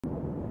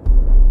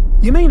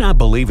You may not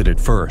believe it at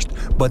first,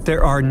 but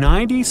there are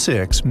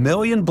 96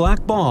 million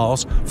black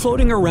balls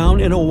floating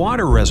around in a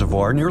water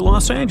reservoir near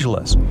Los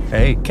Angeles.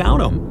 Hey,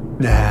 count them.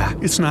 Nah,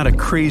 it's not a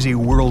crazy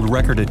world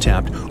record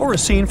attempt or a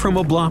scene from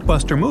a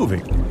blockbuster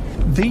movie.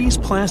 These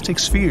plastic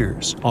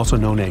spheres, also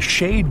known as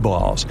shade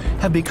balls,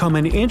 have become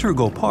an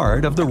integral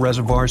part of the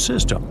reservoir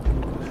system.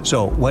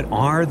 So what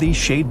are these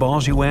shade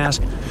balls, you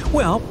ask?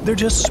 Well, they're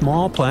just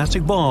small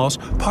plastic balls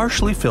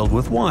partially filled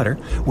with water,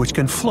 which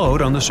can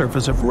float on the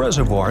surface of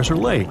reservoirs or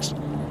lakes.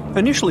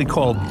 Initially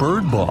called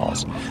bird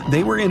balls,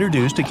 they were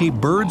introduced to keep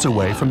birds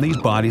away from these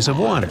bodies of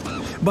water.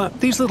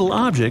 But these little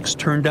objects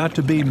turned out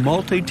to be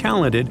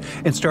multi-talented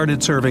and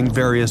started serving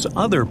various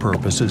other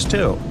purposes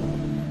too.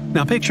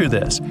 Now picture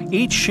this,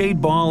 each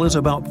shade ball is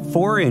about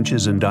 4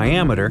 inches in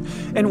diameter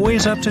and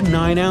weighs up to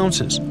 9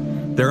 ounces.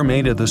 They're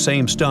made of the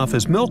same stuff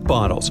as milk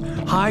bottles,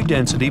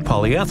 high-density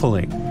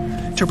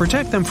polyethylene. To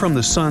protect them from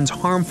the sun's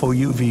harmful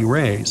UV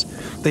rays,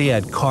 they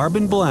add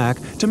carbon black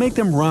to make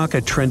them rock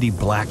a trendy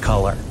black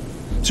color.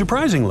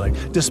 Surprisingly,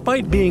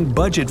 despite being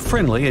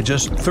budget-friendly at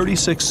just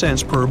 36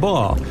 cents per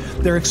ball,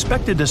 they're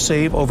expected to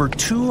save over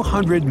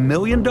 $200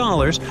 million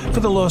for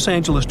the Los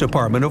Angeles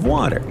Department of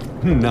Water.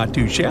 Not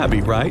too shabby,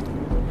 right?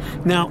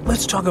 Now,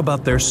 let's talk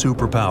about their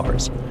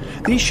superpowers.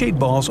 These shade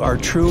balls are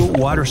true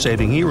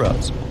water-saving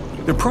heroes.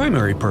 Their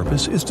primary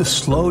purpose is to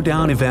slow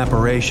down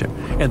evaporation,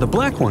 and the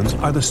black ones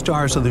are the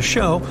stars of the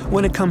show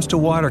when it comes to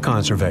water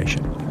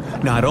conservation.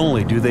 Not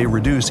only do they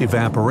reduce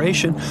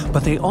evaporation,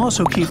 but they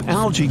also keep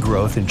algae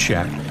growth in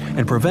check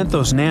and prevent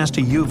those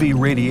nasty UV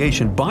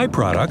radiation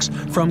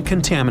byproducts from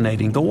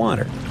contaminating the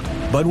water.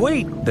 But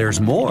wait, there's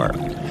more.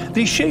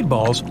 These shade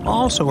balls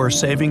also are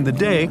saving the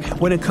day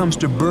when it comes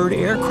to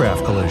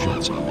bird-aircraft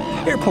collisions.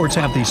 Airports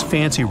have these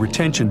fancy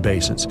retention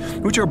basins,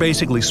 which are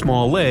basically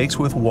small lakes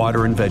with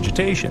water and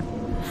vegetation.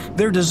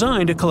 They're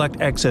designed to collect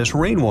excess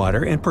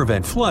rainwater and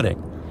prevent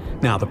flooding.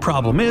 Now the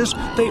problem is,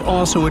 they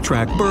also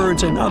attract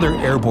birds and other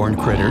airborne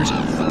critters,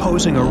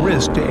 posing a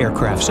risk to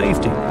aircraft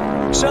safety.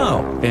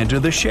 So, enter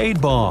the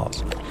shade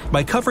balls.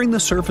 By covering the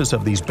surface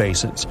of these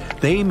basins,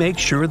 they make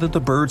sure that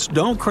the birds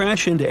don't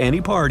crash into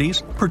any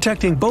parties,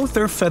 protecting both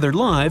their feathered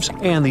lives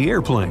and the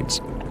airplanes.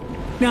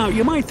 Now,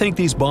 you might think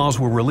these balls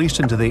were released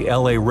into the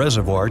LA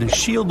reservoir to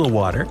shield the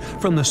water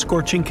from the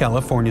scorching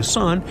California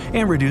sun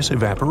and reduce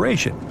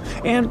evaporation.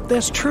 And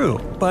that's true,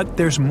 but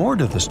there's more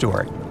to the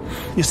story.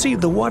 You see,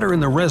 the water in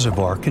the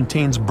reservoir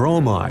contains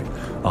bromide,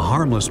 a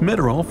harmless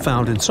mineral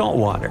found in salt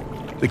water.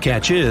 The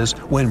catch is,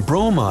 when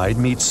bromide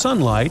meets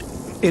sunlight,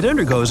 it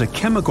undergoes a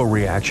chemical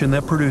reaction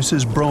that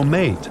produces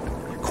bromate,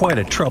 quite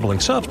a troubling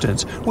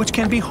substance which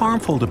can be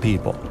harmful to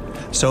people.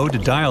 So to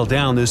dial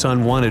down this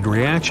unwanted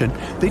reaction,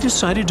 they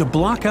decided to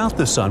block out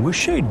the sun with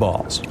shade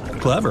balls.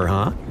 Clever,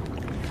 huh?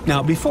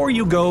 Now, before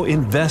you go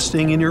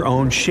investing in your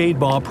own shade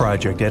ball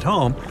project at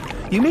home,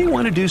 you may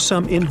want to do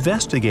some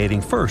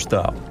investigating first,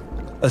 though.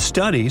 A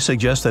study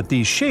suggests that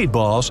these shade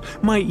balls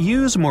might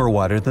use more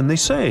water than they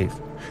save.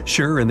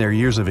 Sure, in their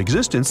years of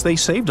existence, they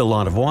saved a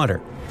lot of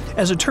water.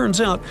 As it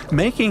turns out,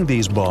 making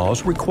these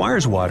balls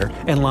requires water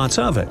and lots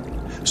of it.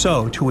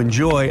 So, to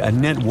enjoy a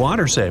net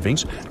water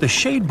savings, the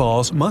shade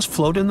balls must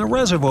float in the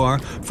reservoir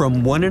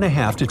from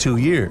 1.5 to 2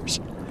 years.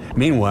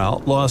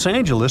 Meanwhile, Los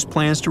Angeles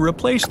plans to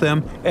replace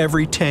them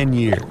every 10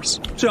 years.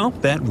 So,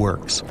 that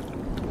works.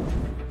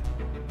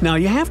 Now,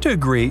 you have to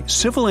agree,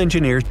 civil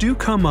engineers do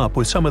come up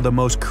with some of the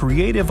most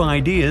creative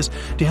ideas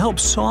to help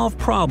solve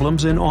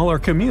problems in all our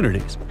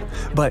communities.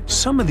 But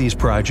some of these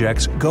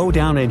projects go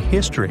down in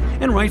history,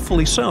 and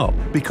rightfully so,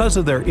 because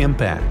of their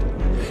impact.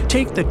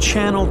 Take the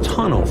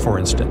Channeltunnel, for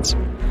instance.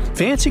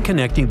 Fancy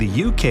connecting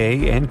the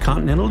UK and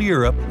continental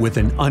Europe with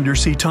an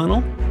undersea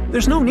tunnel?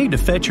 There's no need to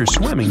fetch your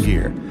swimming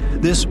gear.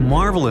 This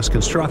marvelous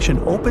construction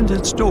opened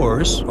its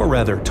doors, or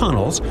rather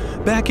tunnels,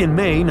 back in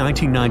May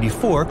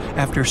 1994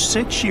 after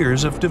 6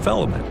 years of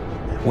development.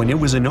 When it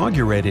was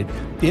inaugurated,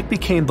 it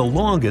became the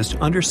longest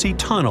undersea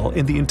tunnel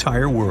in the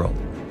entire world.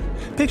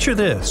 Picture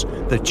this,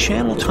 the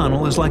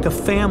Channeltunnel is like a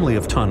family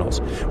of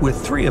tunnels, with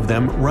 3 of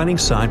them running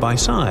side by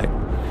side.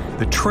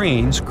 The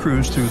trains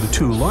cruise through the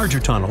 2 larger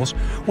tunnels,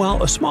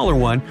 while a smaller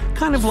one,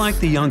 kind of like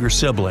the younger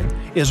sibling,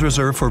 is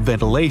reserved for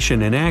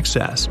ventilation and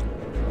access.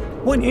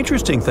 One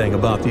interesting thing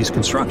about these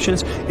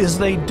constructions is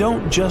they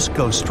don't just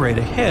go straight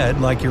ahead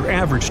like your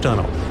average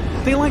tunnel.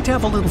 They like to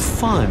have a little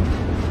fun.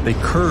 They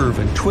curve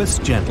and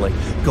twist gently,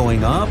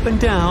 going up and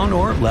down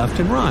or left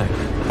and right.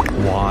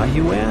 Why,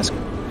 you ask?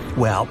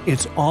 Well,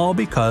 it's all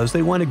because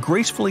they want to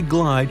gracefully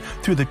glide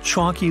through the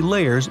chalky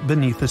layers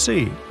beneath the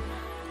sea.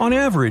 On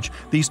average,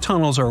 these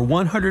tunnels are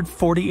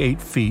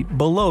 148 feet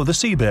below the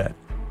seabed.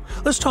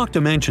 Let's talk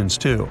dimensions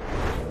too.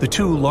 The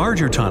 2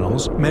 larger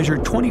tunnels measure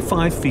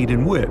 25 feet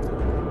in width.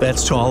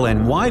 That's tall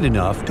and wide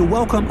enough to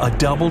welcome a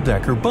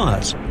double-decker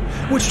bus,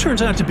 which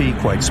turns out to be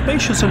quite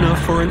spacious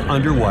enough for an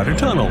underwater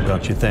tunnel,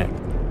 don't you think?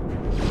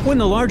 When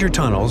the larger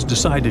tunnels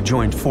decide to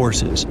join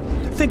forces,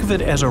 think of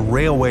it as a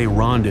railway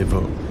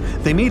rendezvous.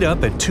 They meet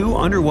up at 2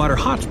 underwater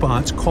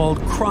hotspots called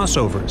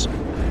crossovers.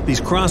 These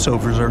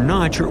crossovers are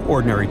not your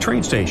ordinary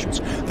train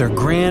stations, they're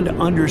grand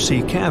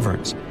undersea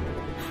caverns.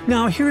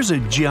 Now here's a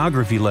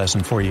geography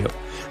lesson for you.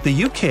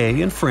 The UK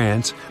and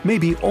France may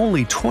be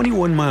only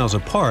 21 miles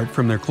apart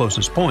from their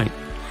closest point,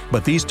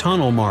 but these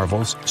tunnel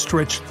marvels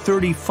stretch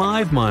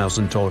 35 miles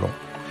in total.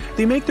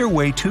 They make their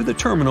way to the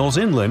terminals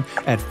inland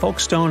at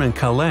Folkestone and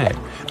Calais,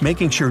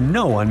 making sure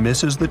no one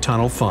misses the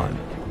tunnel fun.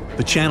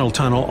 The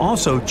Channeltunnel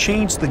also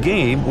changed the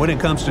game when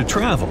it comes to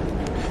travel.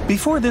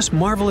 Before this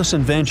marvelous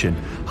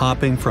invention,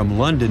 hopping from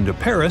London to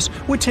Paris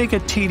would take a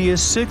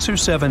tedious 6 or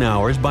 7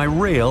 hours by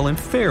rail and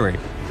ferry.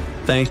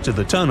 Thanks to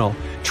the tunnel,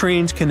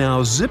 trains can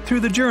now zip through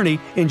the journey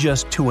in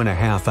just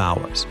 2.5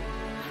 hours.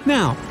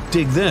 Now,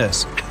 dig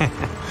this.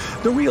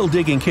 The real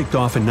digging kicked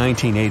off in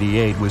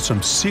 1988 with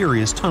some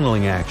serious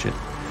tunneling action.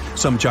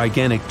 Some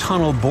gigantic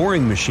tunnel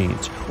boring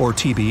machines, or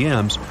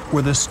TBMs,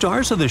 were the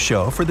stars of the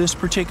show for this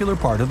particular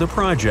part of the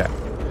project.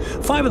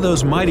 5 of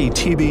those mighty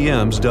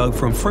TBMs dug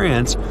from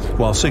France,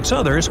 while 6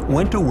 others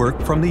went to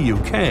work from the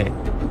UK.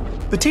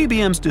 The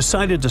TBMs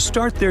decided to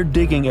start their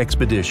digging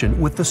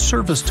expedition with the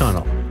surface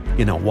tunnel.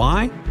 You know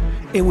why?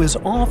 It was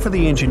all for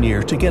the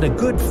engineer to get a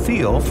good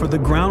feel for the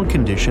ground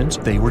conditions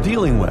they were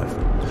dealing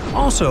with.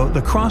 Also,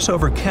 the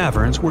crossover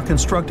caverns were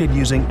constructed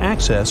using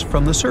access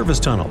from the surface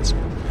tunnels.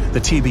 The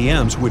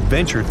TBMs would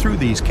venture through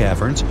these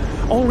caverns,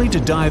 only to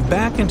dive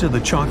back into the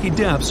chalky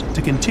depths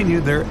to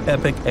continue their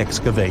epic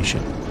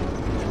excavation.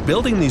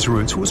 Building these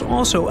routes was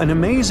also an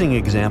amazing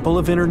example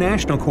of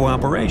international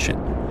cooperation.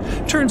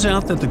 Turns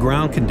out that the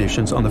ground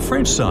conditions on the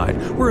French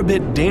side were a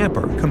bit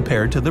damper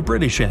compared to the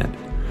British end.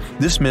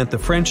 This meant the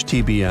French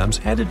TBMs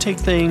had to take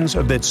things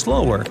a bit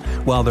slower,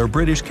 while their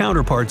British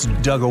counterparts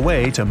dug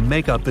away to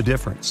make up the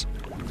difference.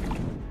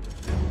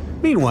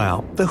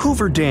 Meanwhile, the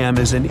Hoover Dam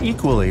is an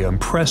equally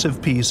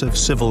impressive piece of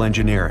civil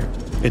engineering.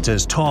 It's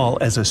as tall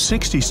as a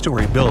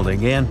 60-story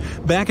building, and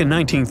back in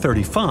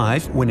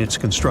 1935, when its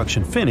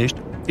construction finished,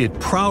 it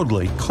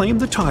proudly claimed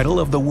the title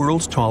of the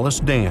world's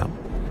tallest dam.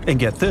 And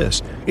get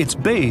this, its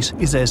base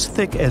is as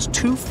thick as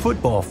 2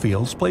 football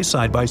fields placed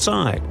side by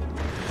side.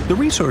 The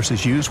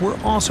resources used were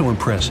also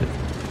impressive.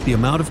 The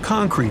amount of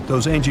concrete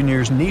those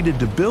engineers needed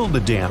to build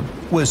the dam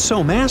was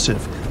so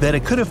massive that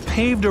it could have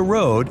paved a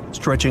road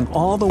stretching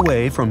all the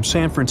way from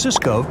San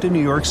Francisco to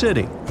New York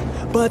City.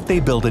 But they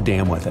built a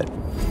dam with it.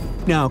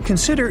 Now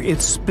consider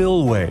its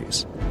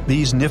spillways.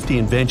 These nifty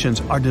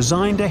inventions are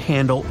designed to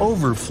handle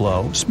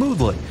overflow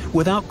smoothly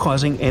without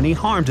causing any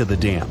harm to the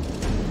dam.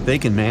 They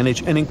can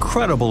manage an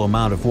incredible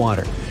amount of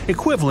water,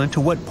 equivalent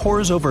to what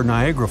pours over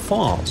Niagara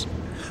Falls.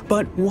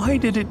 But why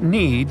did it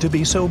need to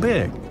be so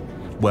big?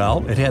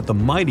 Well, it had the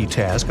mighty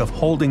task of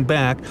holding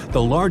back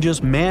the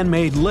largest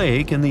man-made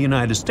lake in the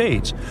United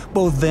States,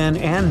 both then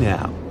and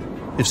now.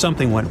 If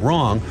something went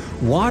wrong,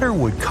 water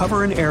would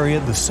cover an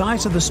area the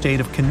size of the state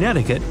of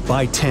Connecticut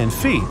by 10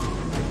 feet.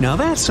 Now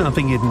that's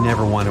something you'd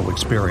never want to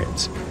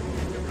experience.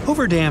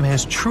 Hoover Dam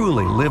has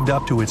truly lived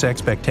up to its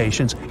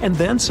expectations and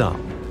then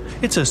some.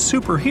 It's a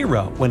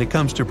superhero when it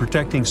comes to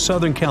protecting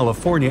Southern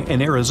California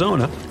and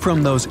Arizona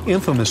from those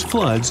infamous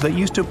floods that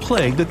used to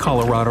plague the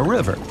Colorado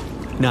River.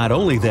 Not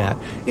only that,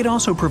 it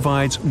also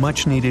provides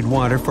much-needed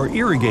water for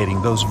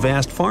irrigating those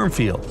vast farm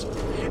fields.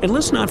 And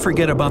let's not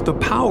forget about the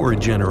power it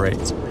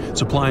generates,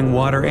 supplying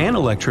water and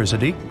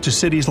electricity to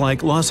cities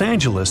like Los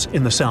Angeles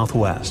in the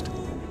Southwest.